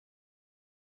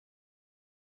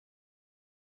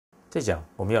这讲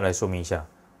我们要来说明一下，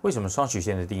为什么双曲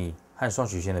线的定义和双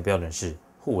曲线的标准式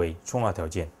互为充要条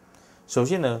件。首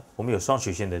先呢，我们有双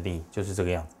曲线的定义就是这个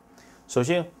样子。首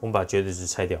先，我们把绝对值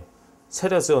拆掉，拆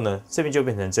掉之后呢，这边就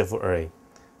变成正负 2a，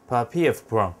 把 Pf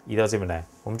prime 移到这边来，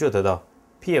我们就得到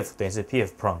Pf 等于是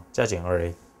Pf prime 加减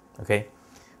 2a。OK，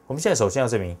 我们现在首先要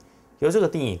证明，由这个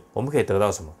定义我们可以得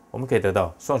到什么？我们可以得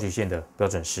到双曲线的标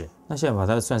准式。那现在把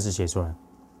它的算式写出来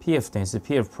 ，Pf 等于是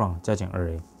Pf prime 加减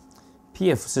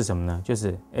 2a。Pf 是什么呢？就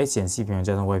是 x 减 c 平方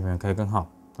加上 y 平方开根号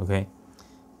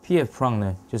 ，OK。Pf prime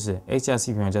呢，就是 x 加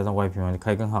c 平方加上 y 平方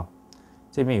开根号，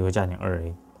这边有个加减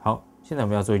 2a。好，现在我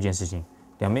们要做一件事情，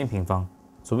两边平方，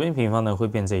左边平方呢会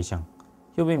变这一项，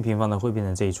右边平方呢会变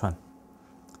成这一串。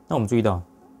那我们注意到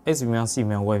x 平方、c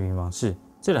平方、y 平方是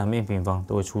这两边平方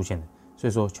都会出现的，所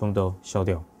以说全部都消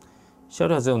掉。消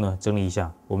掉之后呢，整理一下，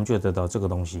我们就得到这个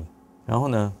东西。然后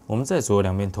呢，我们在左右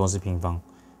两边同时平方。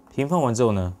平方完之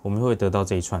后呢，我们会得到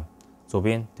这一串，左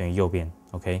边等于右边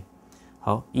 ，OK。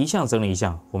好，一项整理一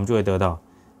项，我们就会得到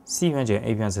c 平方减 a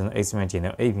平方乘上 x 平方减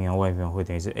掉 a 平方 y 平方会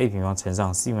等于是 a 平方乘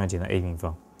上 c 平方减到 a 平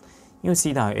方。因为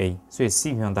c 大于 a， 所以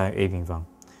c 平方大于 a 平方。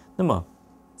那么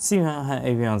c 平方和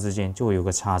a 平方之间就会有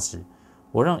个差值，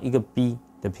我让一个 b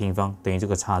的平方等于这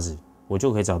个差值，我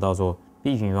就可以找到说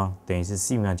b 平方等于是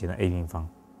c 平方减到 a 平方。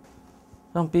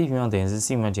让 b 平方等于是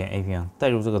c 平方减 a 平方带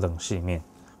入这个等式里面。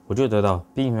我就得到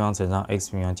b 平方乘上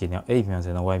x 平方减掉 a 平方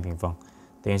乘上 y 平方，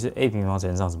等于是 a 平方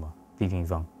乘上什么 b 平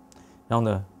方。然后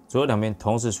呢，左右两边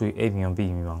同时除以 a 平方 b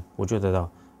平方，我就得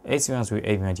到 x 平方除以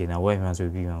a 平方减掉 y 平方除以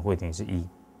b 平方会等于是1。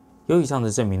由以上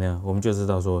的证明呢，我们就知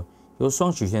道说，由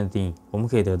双曲线的定义，我们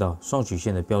可以得到双曲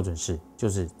线的标准式，就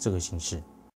是这个形式。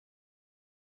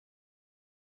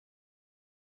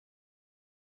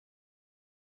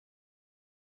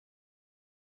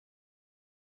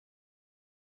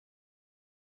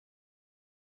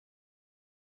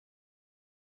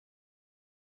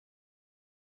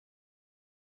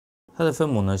它的分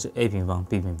母呢是 a 平方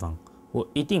b 平方，我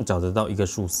一定找得到一个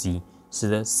数 c， 使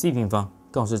得 c 平方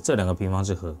刚好是这两个平方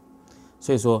之和，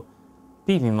所以说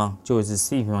b 平方就会是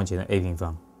c 平方减的 a 平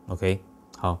方 ，OK。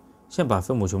好，现在把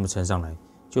分母全部乘上来，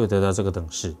就会得到这个等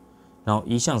式，然后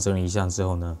一项整理一项之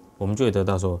后呢，我们就会得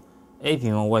到说 a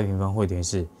平方 y 平方会等于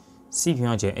是 c 平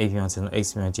方减 a 平方乘上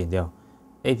x 平方减掉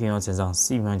a 平方乘上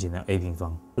c 平方减掉 a 平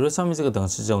方。有了上面这个等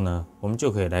式之后呢，我们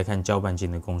就可以来看交半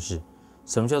径的公式。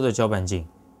什么叫做交半径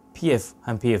？Pf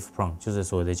和 Pf prime 就是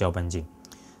所谓的交半径。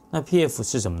那 Pf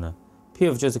是什么呢？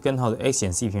 Pf 就是根号的 x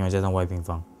减 c 平方加上 y 平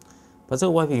方，把这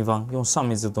个 y 平方用上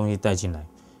面这个东西带进来，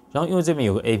然后因为这边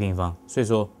有个 a 平方，所以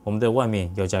说我们的外面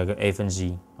要加一个 a 分之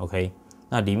一 ，OK。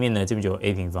那里面呢这边就有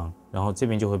a 平方，然后这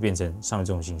边就会变成上面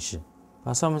这种形式。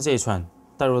把上面这一串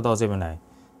带入到这边来，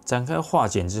展开化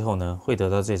简之后呢，会得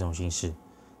到这种形式，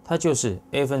它就是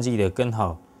a 分之一的根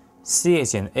号 cx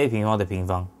减 a 平方的平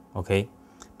方 ，OK。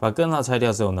把根号拆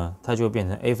掉之后呢，它就会变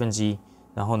成 a 分之一，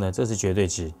然后呢，这是绝对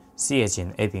值 ，cx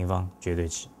减 a 平方绝对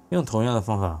值。用同样的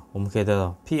方法，我们可以得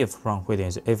到 Pf prime 会等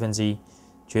于是 a 分之一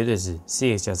绝对值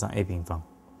cx 加上 a 平方。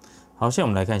好，现在我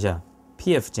们来看一下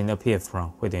Pf 减掉 Pf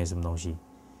prime 会等于什么东西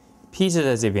 ？P 是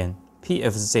在这边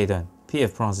 ，Pf 是这一段 ，Pf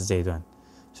prime 是这一段，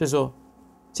所以说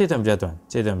这段比较短，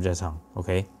这段比较长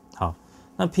 ，OK。好，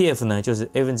那 Pf 呢就是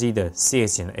a 分之一的 cx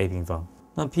减的 a 平方，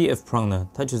那 Pf prime 呢，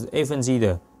它就是 a 分之一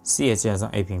的cx 加上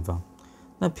a 平方，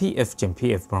那 Pf 减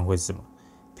Pf prime 会是什么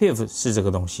 ？Pf 是这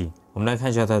个东西，我们来看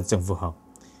一下它的正负号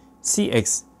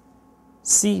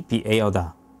 ，Cx，C 比 a 要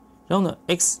大，然后呢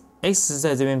x 是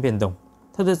在这边变动，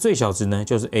它的最小值呢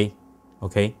就是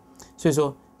a，OK， 所以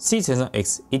说 c 乘上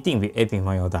x 一定比 a 平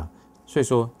方要大，所以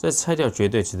说在拆掉绝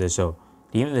对值的时候，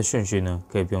里面的顺序呢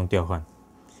可以不用调换，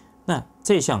那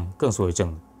这一项更是为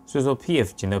正的，所以说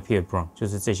Pf 减掉 Pf prime 就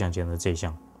是这项减的这一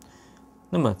项。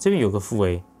那么这边有个负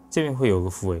a， 这边会有个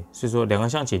负 a， 所以说两个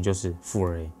相减就是负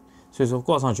 2a， 所以说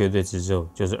挂上绝对值之后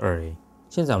就是 2a。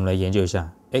现在我们来研究一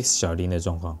下 x 小于0的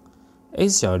状况。x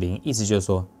小于0意思就是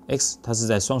说 x 它是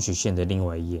在双曲线的另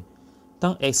外一页，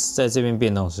当 x 在这边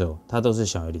变动的时候，它都是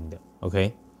小于0的。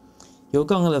OK， 由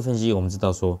刚刚的分析，我们知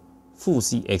道说负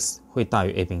cx 会大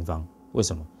于 a 平方，为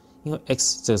什么？因为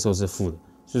x 这个时候是负的，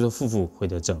所以说负会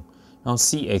得正。然后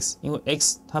cx 因为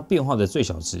x 它变化的最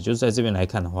小值就是在这边来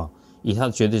看的话。以它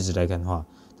的绝对值来看的话，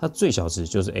它最小值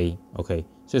就是 a，OK，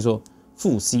 所以说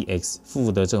负 cx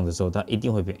负得正的时候，它一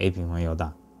定会比 a 平方要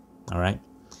大 ，alright，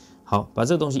 好，把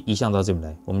这个东西移项到这边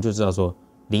来，我们就知道说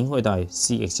0会大于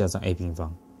cx 加上 a 平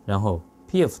方，然后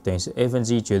Pf 等于是 a 分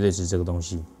之一绝对值这个东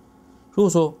西。如果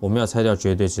说我们要拆掉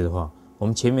绝对值的话，我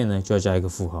们前面呢就要加一个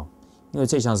负号，因为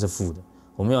这项是负的，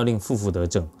我们要令负得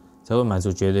正，才会满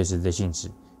足绝对值的性质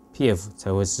 ，Pf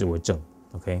才会视为正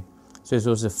 ，OK。所以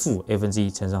说是负 a 分之一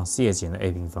乘上 cx 减的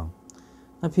a 平方。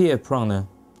那 PF' 呢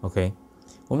 ？OK，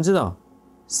 我们知道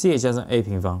c 加上 a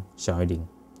平方小于0，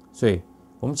所以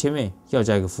我们前面要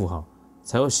加一个负号，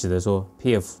才会使得说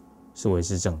PF 是为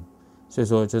之正，所以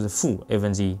说就是负 a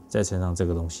分之一再乘上这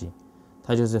个东西，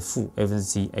它就是负 a 分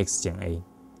之一 x 减 a。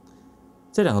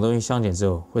这两个东西相减之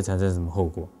后会产生什么后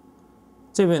果？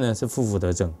这边呢是负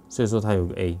得正，所以说它有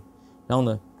个 a， 然后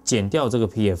呢减掉这个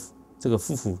PF， 这个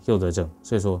负又得正，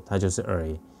所以说它就是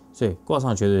 2a， 所以挂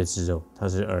上绝对值之后它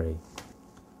是 2a。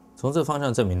从这个方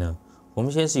向证明呢，我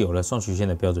们先是有了双曲线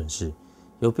的标准式，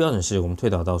由标准式我们推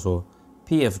导到说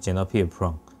PF 减到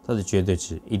PF'， 它的绝对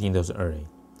值一定都是 2a，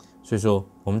 所以说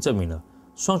我们证明了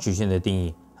双曲线的定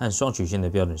义和双曲线的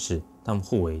标准式，它们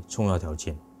互为充要条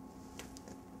件。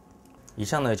以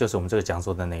上呢就是我们这个讲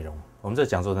座的内容，我们这个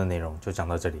讲座的内容就讲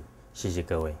到这里，谢谢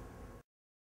各位。